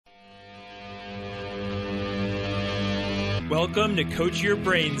Welcome to Coach Your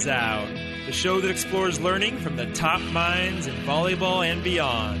Brains Out, the show that explores learning from the top minds in volleyball and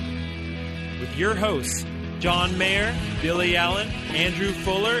beyond. With your hosts, John Mayer, Billy Allen, Andrew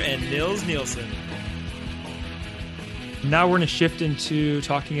Fuller, and Nils Nielsen. Now we're going to shift into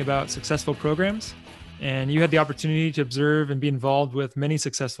talking about successful programs. And you had the opportunity to observe and be involved with many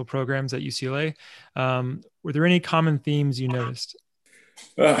successful programs at UCLA. Were there any common themes you noticed?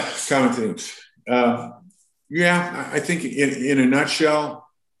 Common themes. Yeah, I think in a nutshell,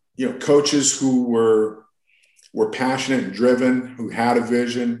 coaches who were passionate and driven, who had a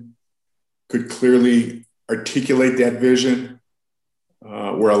vision, could clearly articulate that vision,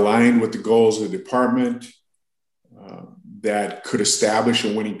 were aligned with the goals of the department, that could establish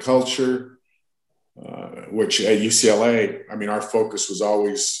a winning culture, which at UCLA, our focus was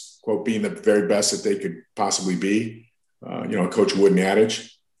always, quote, being the very best that they could possibly be, a Coach Wooden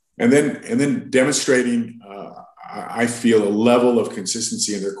adage. And then demonstrating, I feel, a level of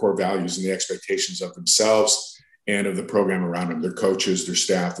consistency in their core values and the expectations of themselves and of the program around them, their coaches, their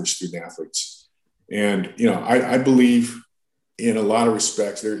staff, their student athletes. And, I believe in a lot of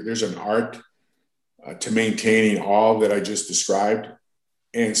respects, there's an art to maintaining all that I just described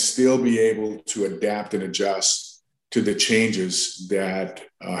and still be able to adapt and adjust to the changes that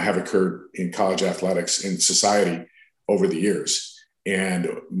have occurred in college athletics and society over the years. And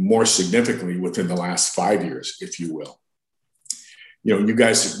more significantly, within the last 5 years, if you will. You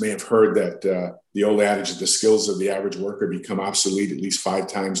guys may have heard that the old adage that the skills of the average worker become obsolete at least 5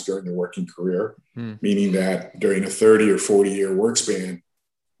 times during their working career, meaning that during a 30 or 40-year work span,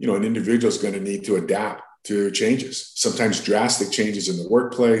 an individual is going to need to adapt to changes, sometimes drastic changes in the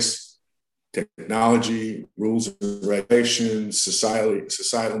workplace, technology, rules and regulations,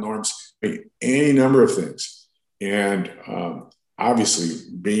 societal norms, any number of things. And obviously,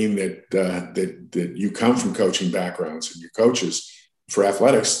 being that you come from coaching backgrounds and your coaches for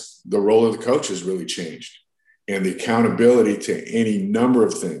athletics, the role of the coach has really changed, and the accountability to any number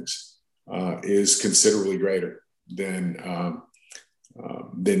of things is considerably greater than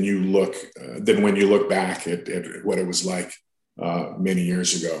when you look back at what it was like many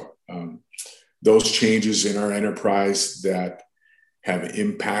years ago. Those changes in our enterprise that have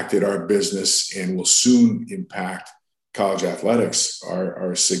impacted our business and will soon impact college athletics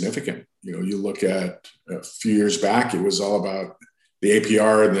are significant. You look at a few years back, it was all about the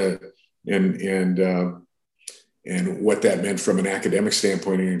APR and what that meant from an academic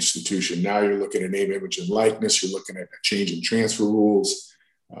standpoint in an institution. Now you're looking at name, image, and likeness. You're looking at a change in transfer rules.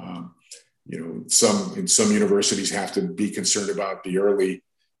 Some universities have to be concerned about the early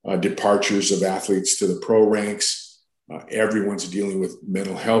departures of athletes to the pro ranks. Everyone's dealing with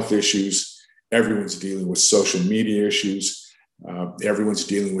mental health issues. Everyone's dealing with social media issues. Everyone's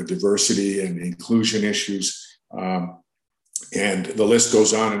dealing with diversity and inclusion issues. And the list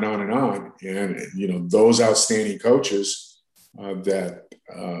goes on and on and on. And, those outstanding coaches that,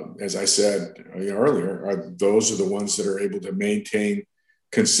 as I said earlier, those are the ones that are able to maintain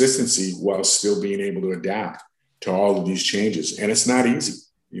consistency while still being able to adapt to all of these changes. And it's not easy,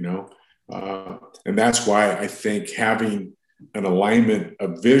 and that's why I think having an alignment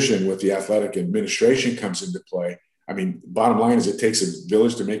of vision with the athletic administration comes into play. Bottom line is it takes a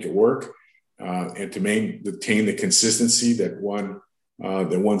village to make it work, and to maintain the consistency that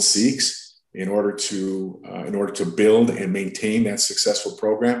one seeks in order to build and maintain that successful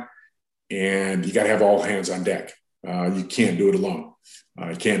program. And you got to have all hands on deck. You can't do it alone.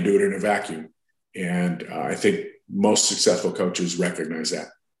 You can't do it in a vacuum. And I think most successful coaches recognize that.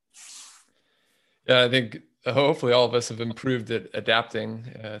 Yeah, I think hopefully all of us have improved at adapting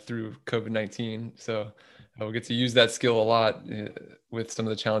through COVID-19. So we'll get to use that skill a lot with some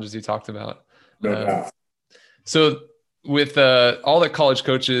of the challenges you talked about. No doubt. So with all that college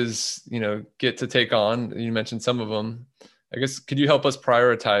coaches, get to take on, you mentioned some of them, I guess, could you help us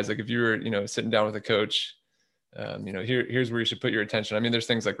prioritize? Like if you were, sitting down with a coach, here's where you should put your attention. There's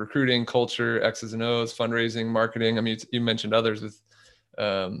things like recruiting, culture, X's and O's, fundraising, marketing. You mentioned others with,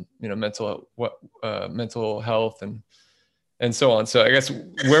 mental health and so on. So I guess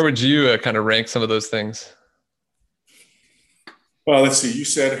where would you kind of rank some of those things? Well, let's see. You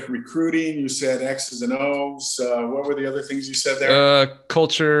said recruiting, you said X's and O's. What were the other things you said there?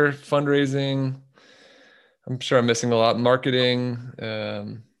 Culture, fundraising. I'm sure I'm missing a lot. Marketing.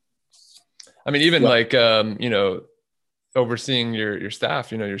 Overseeing your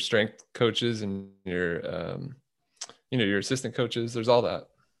staff, your strength coaches and your assistant coaches, there's all that.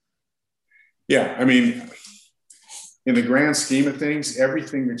 Yeah. In the grand scheme of things,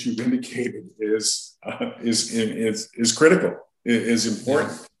 everything that you've indicated is critical, is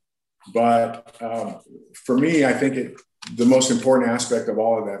important. But for me, I think the most important aspect of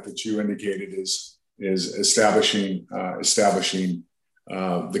all of that you indicated is establishing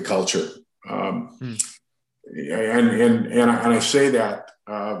the culture. And I say that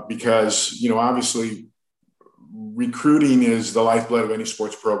because, you know, obviously recruiting is the lifeblood of any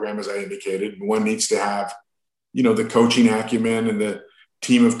sports program, as I indicated. One needs to have, you know, the coaching acumen and the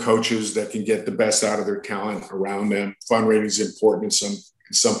team of coaches that can get the best out of their talent around them. Fundraising is important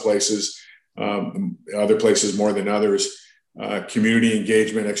in some places, other places more than others. Community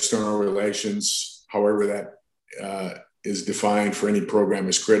engagement, external relations, however that is defined for any program,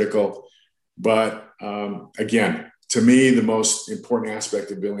 is critical. But again, to me, the most important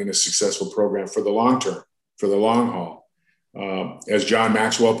aspect of building a successful program for the long term, for the long haul, as John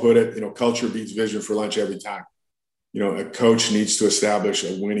Maxwell put it, you know, culture beats vision for lunch every time. You know, a coach needs to establish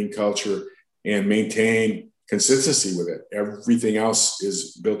a winning culture and maintain consistency with it. Everything else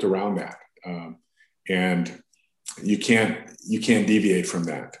is built around that, and you can't deviate from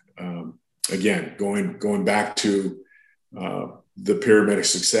that. Again, going back to the pyramid of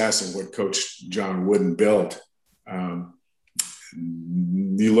success and what Coach John Wooden built.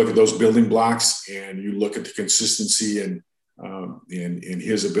 You look at those building blocks, and you look at the consistency and in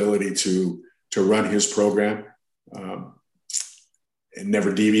his ability to run his program, and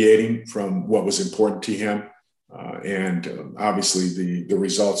never deviating from what was important to him. And obviously the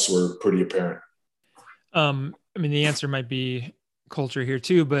results were pretty apparent. I mean, the answer might be culture here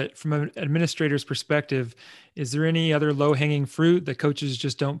too, but from an administrator's perspective, is there any other low-hanging fruit that coaches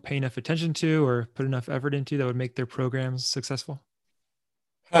just don't pay enough attention to or put enough effort into that would make their programs successful?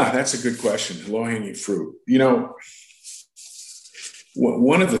 That's a good question. Low-hanging fruit. You know,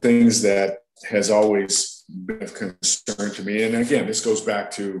 one of the things that has always been of concern to me, and again, this goes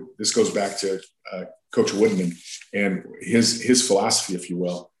back to Coach Wooden and his philosophy, if you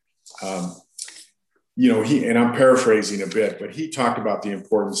will. You know, and I'm paraphrasing a bit, but he talked about the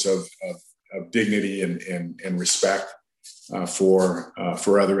importance of dignity and respect for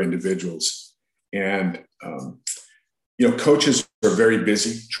other individuals. And you know, coaches are very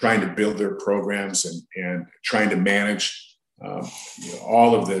busy trying to build their programs and trying to manage you know,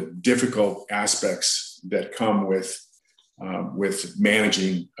 all of the difficult aspects that come with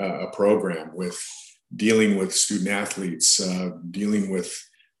managing a program, with dealing with student athletes, dealing with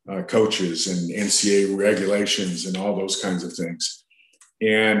coaches and NCAA regulations and all those kinds of things.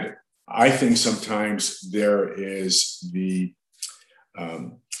 And I think sometimes there is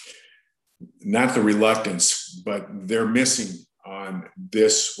not the reluctance, but they're missing on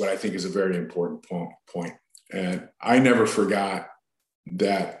this, what I think is a very important point. And I never forgot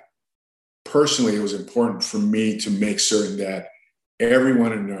that personally, it was important for me to make certain that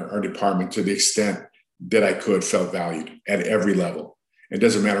everyone in our department, to the extent that I could, felt valued at every level. It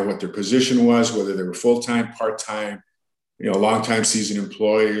doesn't matter what their position was, whether they were full-time, part-time, you know, long-time seasoned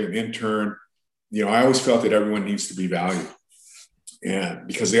employee, an intern. You know, I always felt that everyone needs to be valued, and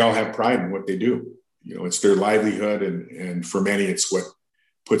because they all have pride in what they do. You know, it's their livelihood, and for many, it's what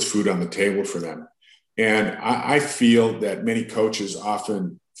puts food on the table for them. And I feel that many coaches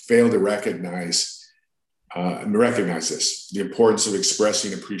often fail to recognize this, the importance of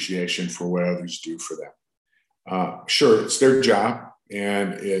expressing appreciation for what others do for them. Sure, it's their job.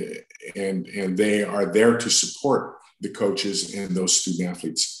 And they are there to support the coaches and those student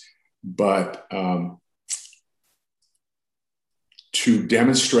athletes. But to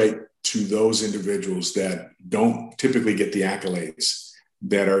demonstrate to those individuals that don't typically get the accolades,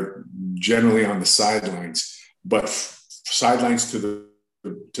 that are generally on the sidelines, but sidelines to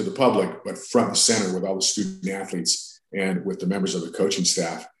the public, but front and center with all the student athletes and with the members of the coaching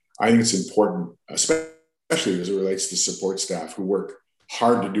staff, I think it's important, especially as it relates to support staff who work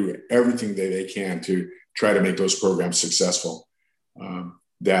hard to do everything that they can to try to make those programs successful,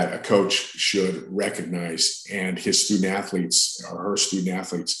 that a coach should recognize, and his student athletes or her student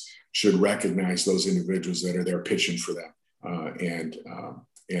athletes should recognize those individuals that are there pitching for them, and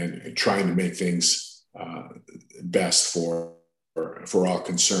trying to make things best for all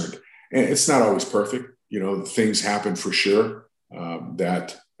concerned. And it's not always perfect. You know, things happen for sure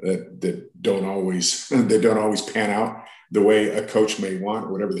that don't always pan out the way a coach may want,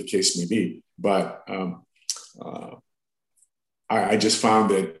 or whatever the case may be. But I just found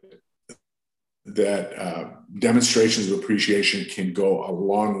that demonstrations of appreciation can go a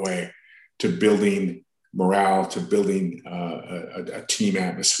long way to building morale, to building a team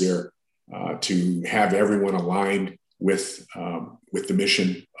atmosphere, to have everyone aligned with the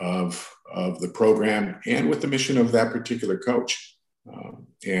mission of the program and with the mission of that particular coach.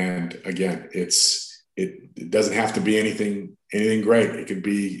 And again, it doesn't have to be anything great. It could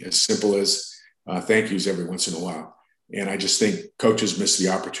be as simple as thank yous every once in a while. And I just think coaches miss the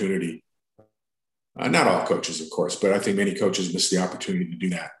opportunity. Not all coaches, of course, but I think many coaches miss the opportunity to do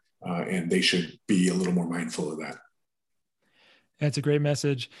that. And they should be a little more mindful of that. That's a great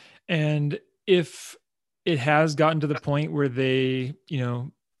message. And if it has gotten to the point where they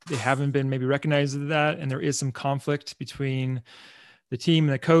haven't been maybe recognized as that, and there is some conflict between the team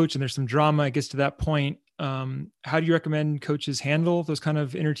and the coach, and there's some drama, it gets to that point. How do you recommend coaches handle those kind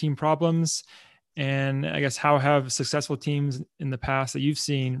of inter-team problems? And I guess how have successful teams in the past that you've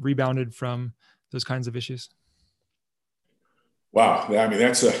seen rebounded from those kinds of issues? Wow. I mean,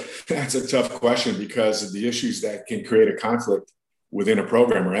 that's a tough question, because the issues that can create a conflict within a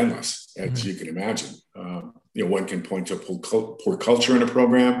program are endless, as you can imagine. One can point to poor culture in a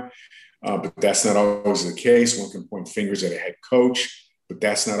program, but that's not always the case. One can point fingers at a head coach, but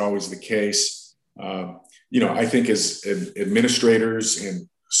that's not always the case. I think as administrators and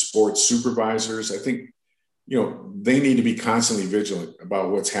sports supervisors, I think, they need to be constantly vigilant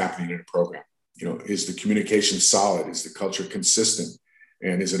about what's happening in a program. Is the communication solid? Is the culture consistent?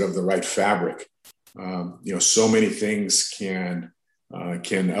 And is it of the right fabric? So many things can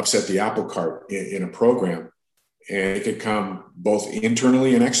upset the apple cart in a program, and it can come both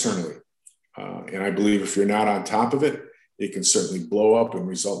internally and externally. And I believe if you're not on top of it, it can certainly blow up and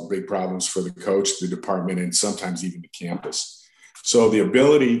result in big problems for the coach, the department, and sometimes even the campus. So the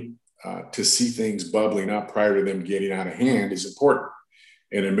ability to see things bubbling up prior to them getting out of hand is important.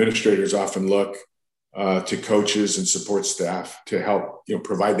 And administrators often look to coaches and support staff to help,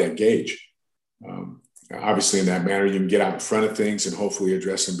 provide that gauge. Obviously, in that manner, you can get out in front of things and hopefully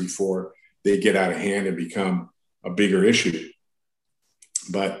address them before they get out of hand and become a bigger issue.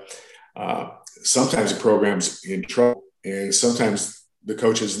 But sometimes the program's in trouble, and sometimes the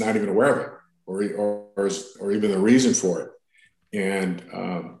coach is not even aware of it, or even the reason for it. And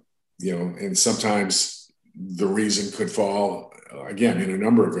and sometimes the reason could fall, again, in a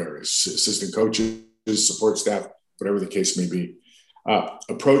number of areas: assistant coaches, support staff, whatever the case may be.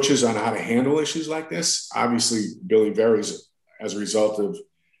 Approaches on how to handle issues like this, obviously, Billy, varies as a result of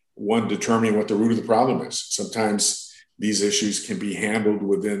one determining what the root of the problem is. Sometimes these issues can be handled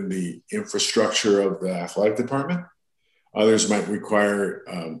within the infrastructure of the athletic department. Others might require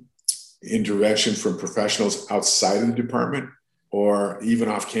intervention from professionals outside of the department or even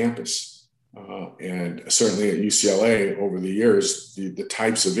off campus. And certainly at UCLA over the years, the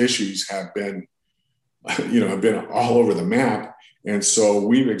types of issues have been all over the map. And so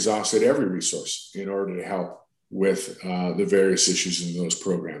we've exhausted every resource in order to help with the various issues in those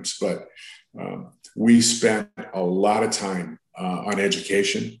programs. But we spent a lot of time on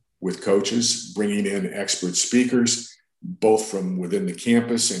education with coaches, bringing in expert speakers, both from within the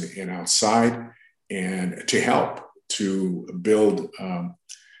campus and outside, and to help to build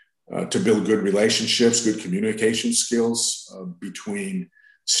good relationships, good communication skills between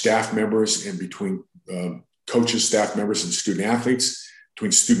staff members and between coaches, staff members, and student athletes,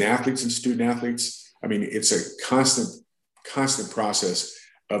 between student athletes and student athletes. I mean, it's a constant process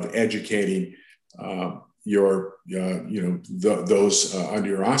of educating those under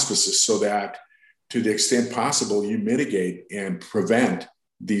your auspices, so that to the extent possible, you mitigate and prevent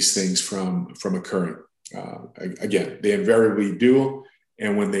these things from occurring. Again, they invariably do,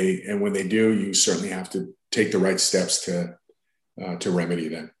 and when they do, you certainly have to take the right steps to remedy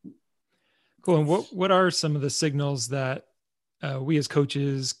them. Cool. And what are some of the signals that we as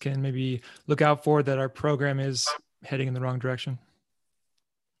coaches can maybe look out for that our program is heading in the wrong direction?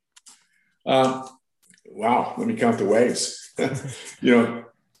 Wow. Let me count the ways.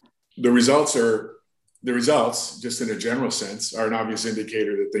 The results, just in a general sense, are an obvious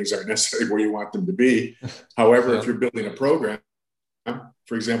indicator that things aren't necessarily where you want them to be. However, if you're building a program,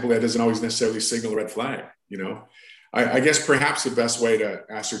 for example, that doesn't always necessarily signal a red flag. I guess perhaps the best way to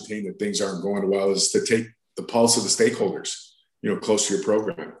ascertain that things aren't going well is to take the pulse of the stakeholders, close to your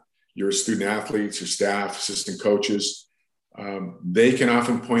program, your student athletes, your staff, assistant coaches. They can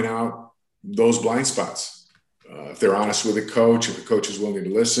often point out those blind spots. If they're honest with a coach, if the coach is willing to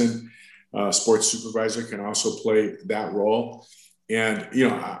listen, sports supervisor can also play that role. And,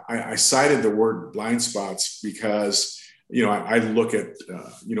 I cited the word blind spots because, I look at,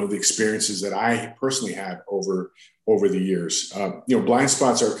 the experiences that I personally had over the years. Blind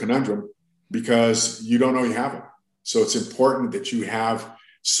spots are a conundrum because you don't know you have them. So it's important that you have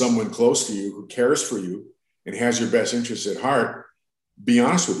someone close to you who cares for you and has your best interests at heart be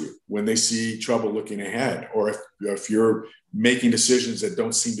honest with you when they see trouble looking ahead, or if you're making decisions that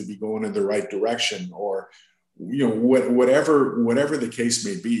don't seem to be going in the right direction, or whatever the case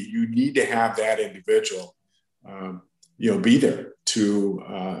may be, you need to have that individual be there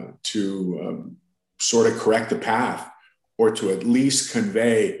to sort of correct the path or to at least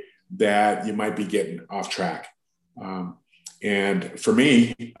convey that you might be getting off track. And for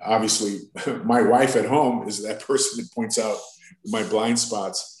me, obviously, my wife at home is that person that points out my blind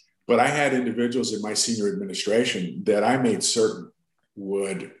spots. But I had individuals in my senior administration that I made certain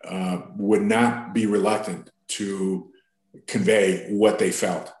would not be reluctant to convey what they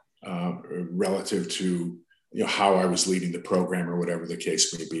felt relative to how I was leading the program or whatever the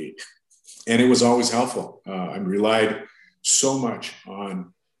case may be. And it was always helpful. I relied so much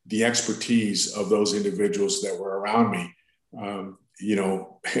on the expertise of those individuals that were around me.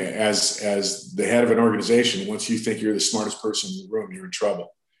 As the head of an organization, once you think you're the smartest person in the room, you're in trouble.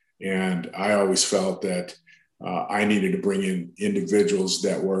 And I always felt that I needed to bring in individuals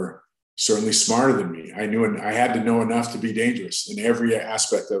that were certainly smarter than me. I knew, and I had to know enough to be dangerous in every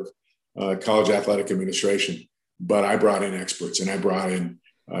aspect of college athletic administration. But I brought in experts, and I brought in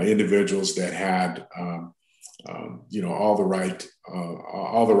individuals that had, all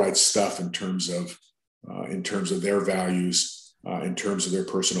the right stuff in terms of their values, in terms of their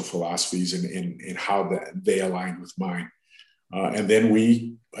personal philosophies, and how they aligned with mine. And then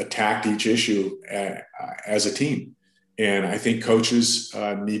we attacked each issue as a team. And I think coaches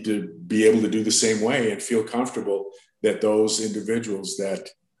need to be able to do the same way and feel comfortable that those individuals that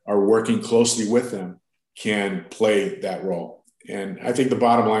are working closely with them can play that role. And I think the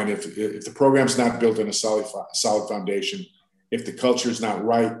bottom line, if the program's not built on a solid foundation, if the culture is not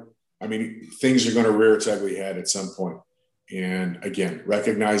right, I mean, things are going to rear its ugly head at some point. And again,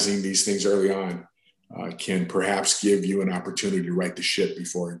 recognizing these things early on can perhaps give you an opportunity to right the ship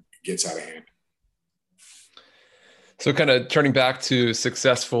before it gets out of hand. So kind of turning back to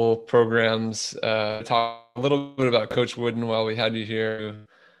successful programs, talk a little bit about Coach Wooden while we had you here.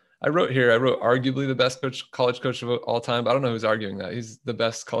 I wrote arguably the best college coach of all time. But I don't know who's arguing that. He's the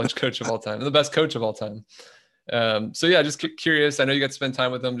best college coach of all time and the best coach of all time. So yeah, just curious. I know you got to spend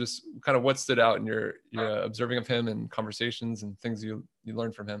time with him. Just kind of what stood out in your observing of him and conversations and things you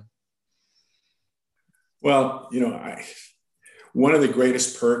learned from him. Well, one of the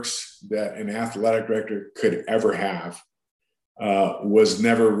greatest perks that an athletic director could ever have was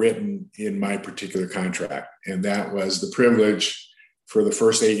never written in my particular contract. And that was the privilege for the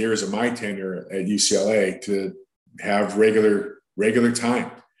first 8 years of my tenure at UCLA to have regular time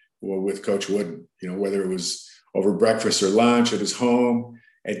with Coach Wooden, whether it was over breakfast or lunch at his home,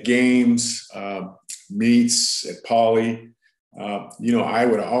 at games, meets at Pauley. I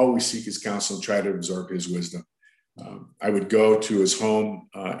would always seek his counsel and try to absorb his wisdom. I would go to his home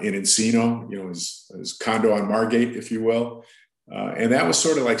in Encino, his condo on Margate, if you will. And that was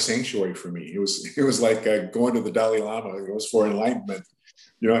sort of like sanctuary for me. It was like going to the Dalai Lama. It was for enlightenment,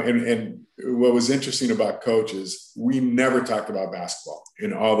 and what was interesting about Coach is we never talked about basketball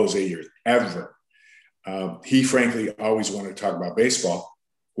in all those 8 years, ever. He frankly always wanted to talk about baseball,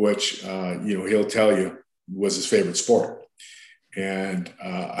 which, he'll tell you was his favorite sport. And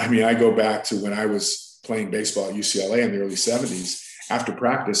I go back to when I was playing baseball at UCLA in the early 70s. After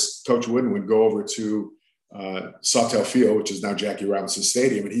practice, Coach Wooden would go over to Sawtelle Field, which is now Jackie Robinson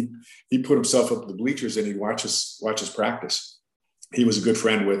Stadium, and he put himself up to the bleachers and he'd watch us practice. He was a good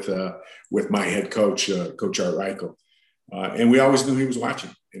friend with my head coach, Coach Art Reichel, and we always knew he was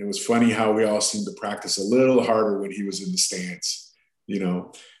watching. And it was funny how we all seemed to practice a little harder when he was in the stands,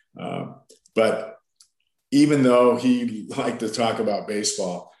 But even though he liked to talk about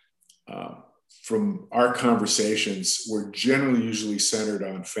baseball, from our conversations were generally usually centered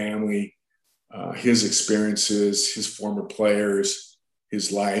on family, his experiences, his former players,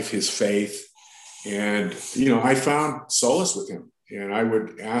 his life, his faith. And, I found solace with him. And I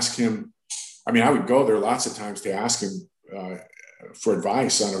would ask him, I would go there lots of times to ask him for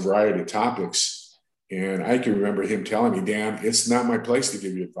advice on a variety of topics. And I can remember him telling me, Dan, it's not my place to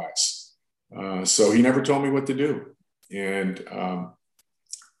give you advice. So he never told me what to do. And,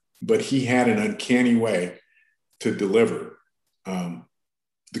 but he had an uncanny way to deliver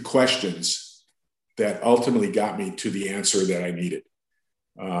the questions that ultimately got me to the answer that I needed.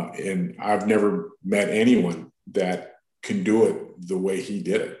 And I've never met anyone that can do it the way he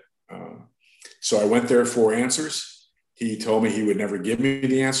did it. So I went there for answers. He told me he would never give me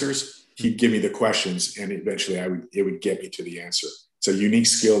the answers. He'd give me the questions, and eventually it would get me to the answer. It's a unique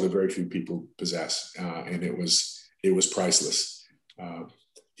skill that very few people possess, and it was priceless.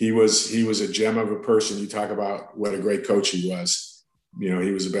 He was a gem of a person. You talk about what a great coach he was.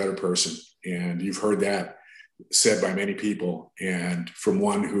 He was a better person, and you've heard that said by many people. And from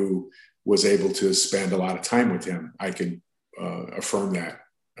one who was able to spend a lot of time with him, I can affirm that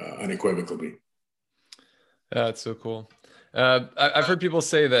unequivocally. That's so cool. I've heard people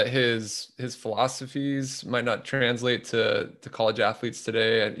say that his philosophies might not translate to college athletes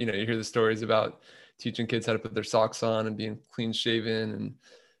today. And, you know, you hear the stories about teaching kids how to put their socks on and being clean shaven. And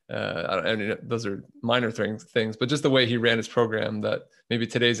I mean, those are minor things, but just the way he ran his program, that maybe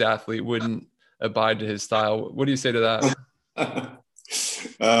today's athlete wouldn't abide to his style. What do you say to that?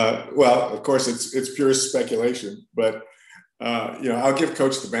 Well, of course, it's pure speculation, but I'll give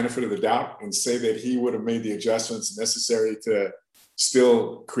Coach the benefit of the doubt and say that he would have made the adjustments necessary to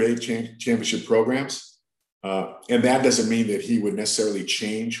still create championship programs. And that doesn't mean that he would necessarily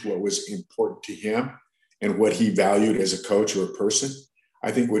change what was important to him and what he valued as a coach or a person.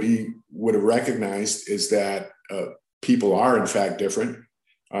 I think what he would have recognized is that people are, in fact, different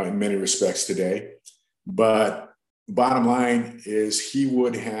in many respects today. But bottom line is he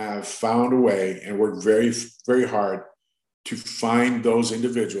would have found a way and worked very, very hard to find those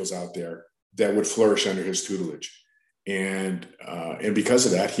individuals out there that would flourish under his tutelage. And because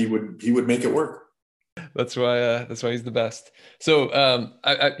of that, he would make it work. That's why he's the best. So,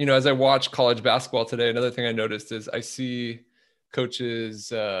 as I watch college basketball today, another thing I noticed is I see coaches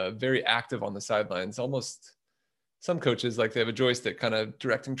very active on the sidelines. Almost some coaches, like, they have a joystick kind of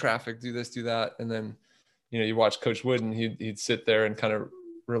directing traffic, do this, do that. And then, you watch Coach Wooden, he'd sit there and kind of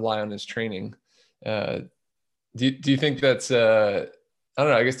rely on his training. Do you think that's, I don't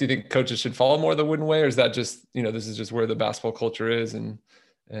know, I guess, do you think coaches should follow more the Wooden way, or is that just, this is just where the basketball culture is, and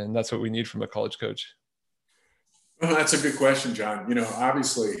that's what we need from a college coach? Well, that's a good question, John.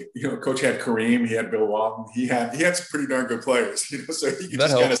 Obviously, Coach had Kareem, he had Bill Walton, he had some pretty darn good players, so he that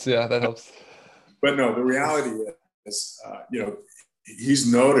helps. Yeah, that helps. But no, the reality is,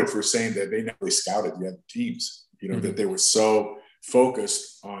 he's noted for saying that they never really scouted the other teams, that they were so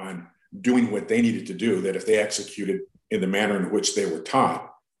focused on doing what they needed to do that if they executed in the manner in which they were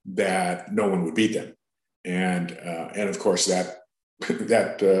taught, that no one would beat them. And of course that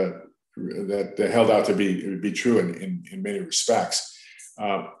held out to be true in many respects.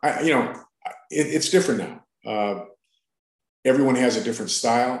 It's different now. Everyone has a different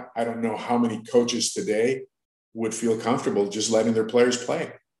style. I don't know how many coaches today would feel comfortable just letting their players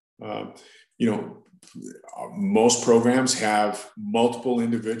play. Most programs have multiple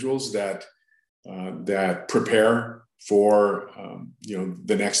individuals that prepare for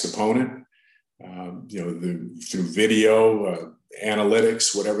the next opponent. Through video,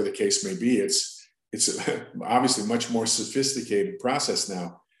 analytics, whatever the case may be. It's obviously a much more sophisticated process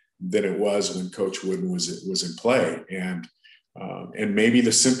now than it was when Coach Wooden was in play, and maybe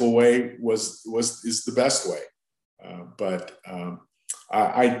the simple way is the best way. But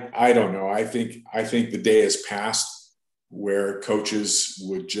I don't know. I think the day has passed where coaches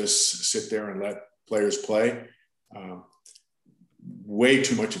would just sit there and let players play. Way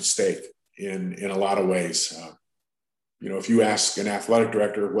too much at stake in a lot of ways. If you ask an athletic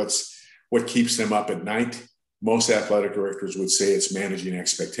director what keeps them up at night, most athletic directors would say it's managing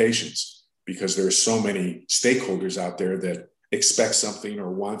expectations, because there are so many stakeholders out there that expect something or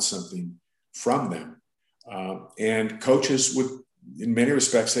want something from them. And coaches would, in many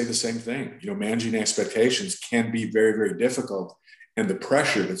respects, say the same thing. Managing expectations can be very, very difficult. And the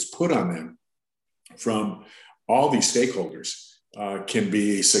pressure that's put on them from all these stakeholders can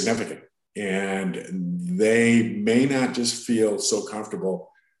be significant. And they may not just feel so comfortable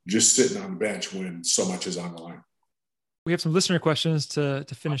just sitting on the bench when so much is on the line. We have some listener questions to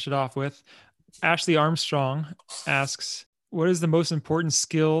finish it off with. Ashley Armstrong asks, what is the most important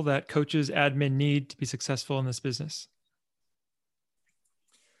skill that coaches, admin need to be successful in this business?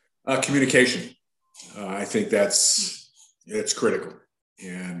 Communication. I think it's critical,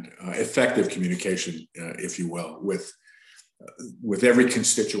 and effective communication, if you will, with every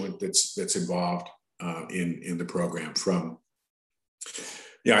constituent that's involved in the program.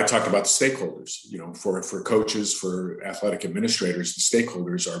 I talked about the stakeholders. For coaches, for athletic administrators, the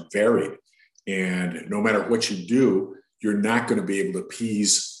stakeholders are varied, and no matter what you do, you're not going to be able to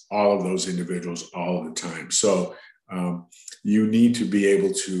appease all of those individuals all the time. So you need to be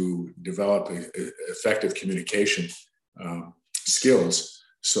able to develop effective communication skills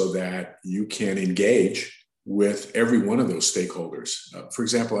so that you can engage with every one of those stakeholders. For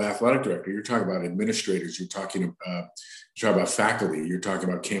example, athletic director, you're talking about administrators, you're talking about faculty, you're talking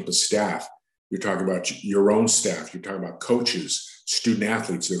about campus staff, you're talking about your own staff, you're talking about coaches, student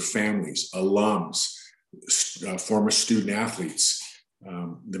athletes, their families, alums, former student athletes,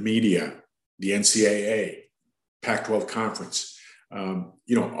 the media, the NCAA, Pac-12 conference.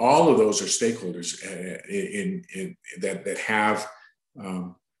 All of those are stakeholders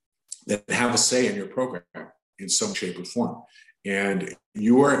that have a say in your program in some shape or form, and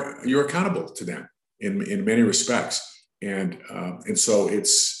you're accountable to them in many respects. And so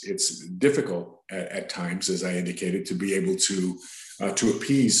it's difficult at times, as I indicated, to be able to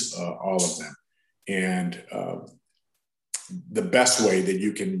appease all of them. And the best way that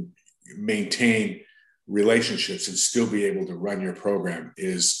you can maintain relationships and still be able to run your program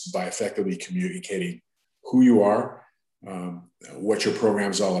is by effectively communicating who you are, what your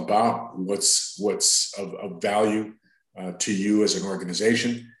program is all about, what's of value to you as an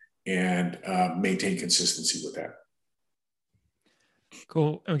organization, and maintain consistency with that.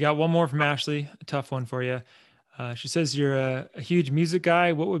 Cool. And we got one more from Ashley, a tough one for you. She says you're a huge music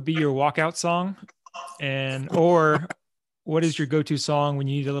guy. What would be your walkout song? Or what is your go-to song when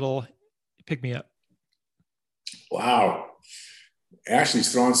you need a little pick me up? Wow.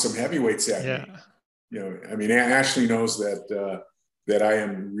 Ashley's throwing some heavyweights at me. You know, I mean, Ashley knows that I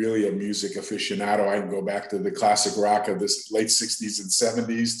am really a music aficionado. I can go back to the classic rock of the late 60s and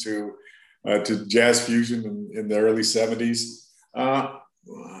 70s to jazz fusion in the early 70s.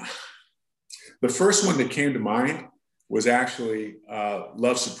 The first one that came to mind was actually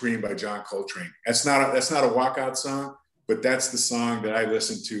Love Supreme by John Coltrane. That's not a walkout song, but that's the song that I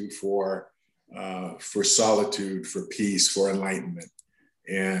listen to for solitude, for peace, for enlightenment.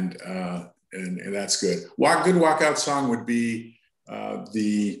 And that's good. Good walkout song would be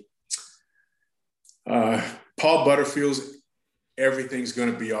the Paul Butterfield's Everything's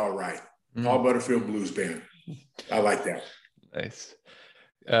Gonna Be All Right. Paul Butterfield Blues Band. I like that. Nice.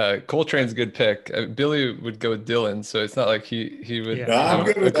 Coltrane's a good pick. Billy would go with Dylan, so it's not like he would. Yeah. I'm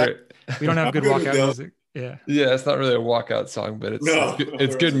good with that. We don't have good walkout music. Yeah. Yeah, it's not really a walkout song, but it's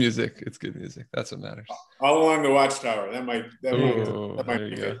good music. It's good music. That's what matters. All Along the Watchtower. That might be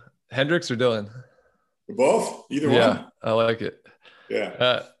good. Hendrix or Dylan? Both? Either one? Yeah, I like it.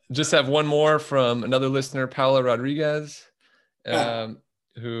 Yeah. Just have one more from another listener, Paula Rodriguez,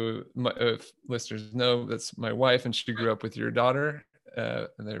 who, if listeners know, that's my wife, and she grew up with your daughter, and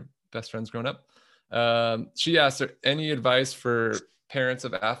they're best friends growing up. She asked, any advice for parents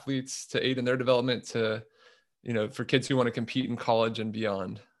of athletes to aid in their development for kids who want to compete in college and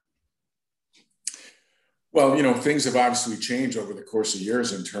beyond? Well, things have obviously changed over the course of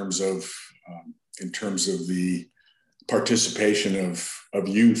years in terms of the participation of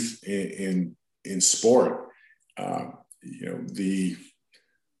youth in sport.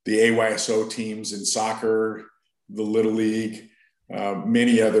 The AYSO teams in soccer, the Little League,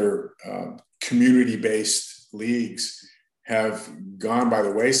 many other community-based leagues have gone by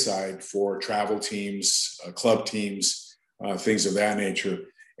the wayside for travel teams, club teams, things of that nature.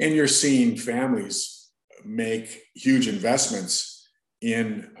 And you're seeing families make huge investments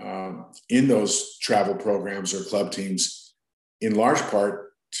in those travel programs or club teams, in large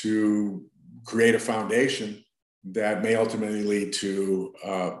part to create a foundation that may ultimately lead to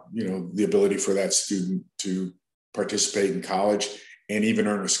the ability for that student to participate in college and even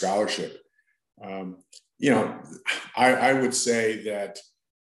earn a scholarship. I would say that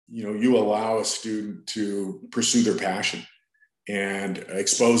you allow a student to pursue their passion and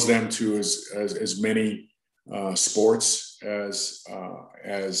expose them to as many sports as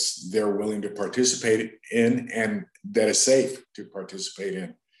they're willing to participate in, and that is safe to participate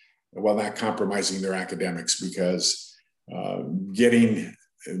in, while not compromising their academics, because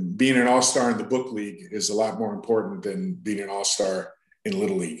being an all-star in the book league is a lot more important than being an all-star in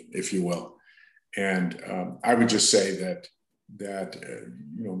Little League, if you will. And I would just say that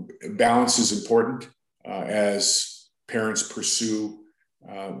balance is important as parents pursue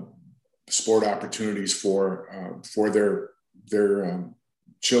sport opportunities for their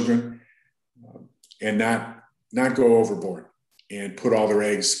children, and not go overboard and put all their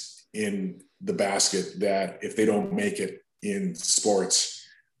eggs in the basket that if they don't make it in sports,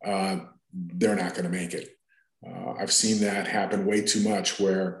 they're not going to make it. I've seen that happen way too much,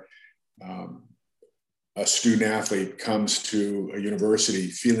 where a student athlete comes to a university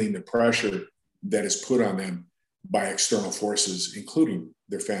feeling the pressure that is put on them by external forces, including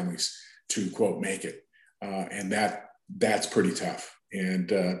their families, to quote, make it. And that's pretty tough, and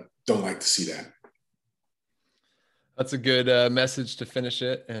don't like to see that. That's a good message to finish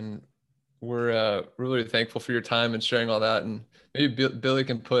it. And we're really thankful for your time and sharing all that. And maybe Billy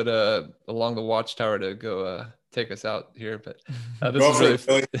can put Along the Watchtower to go take us out here. But this is really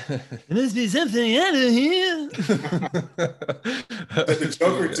fun. There must be something out of here. The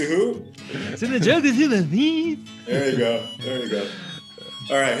Joker to who? To the Joker to the thief. There you go.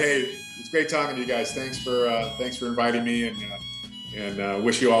 All right. Hey, it's great talking to you guys. Thanks for inviting me, and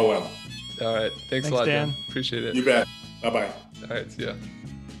wish you all well. All right. Thanks a lot, Dan. Appreciate it. You bet. Bye-bye. All right. See ya.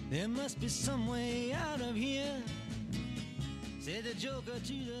 There must be some way out of here, said the Joker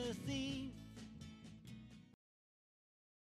to the thief.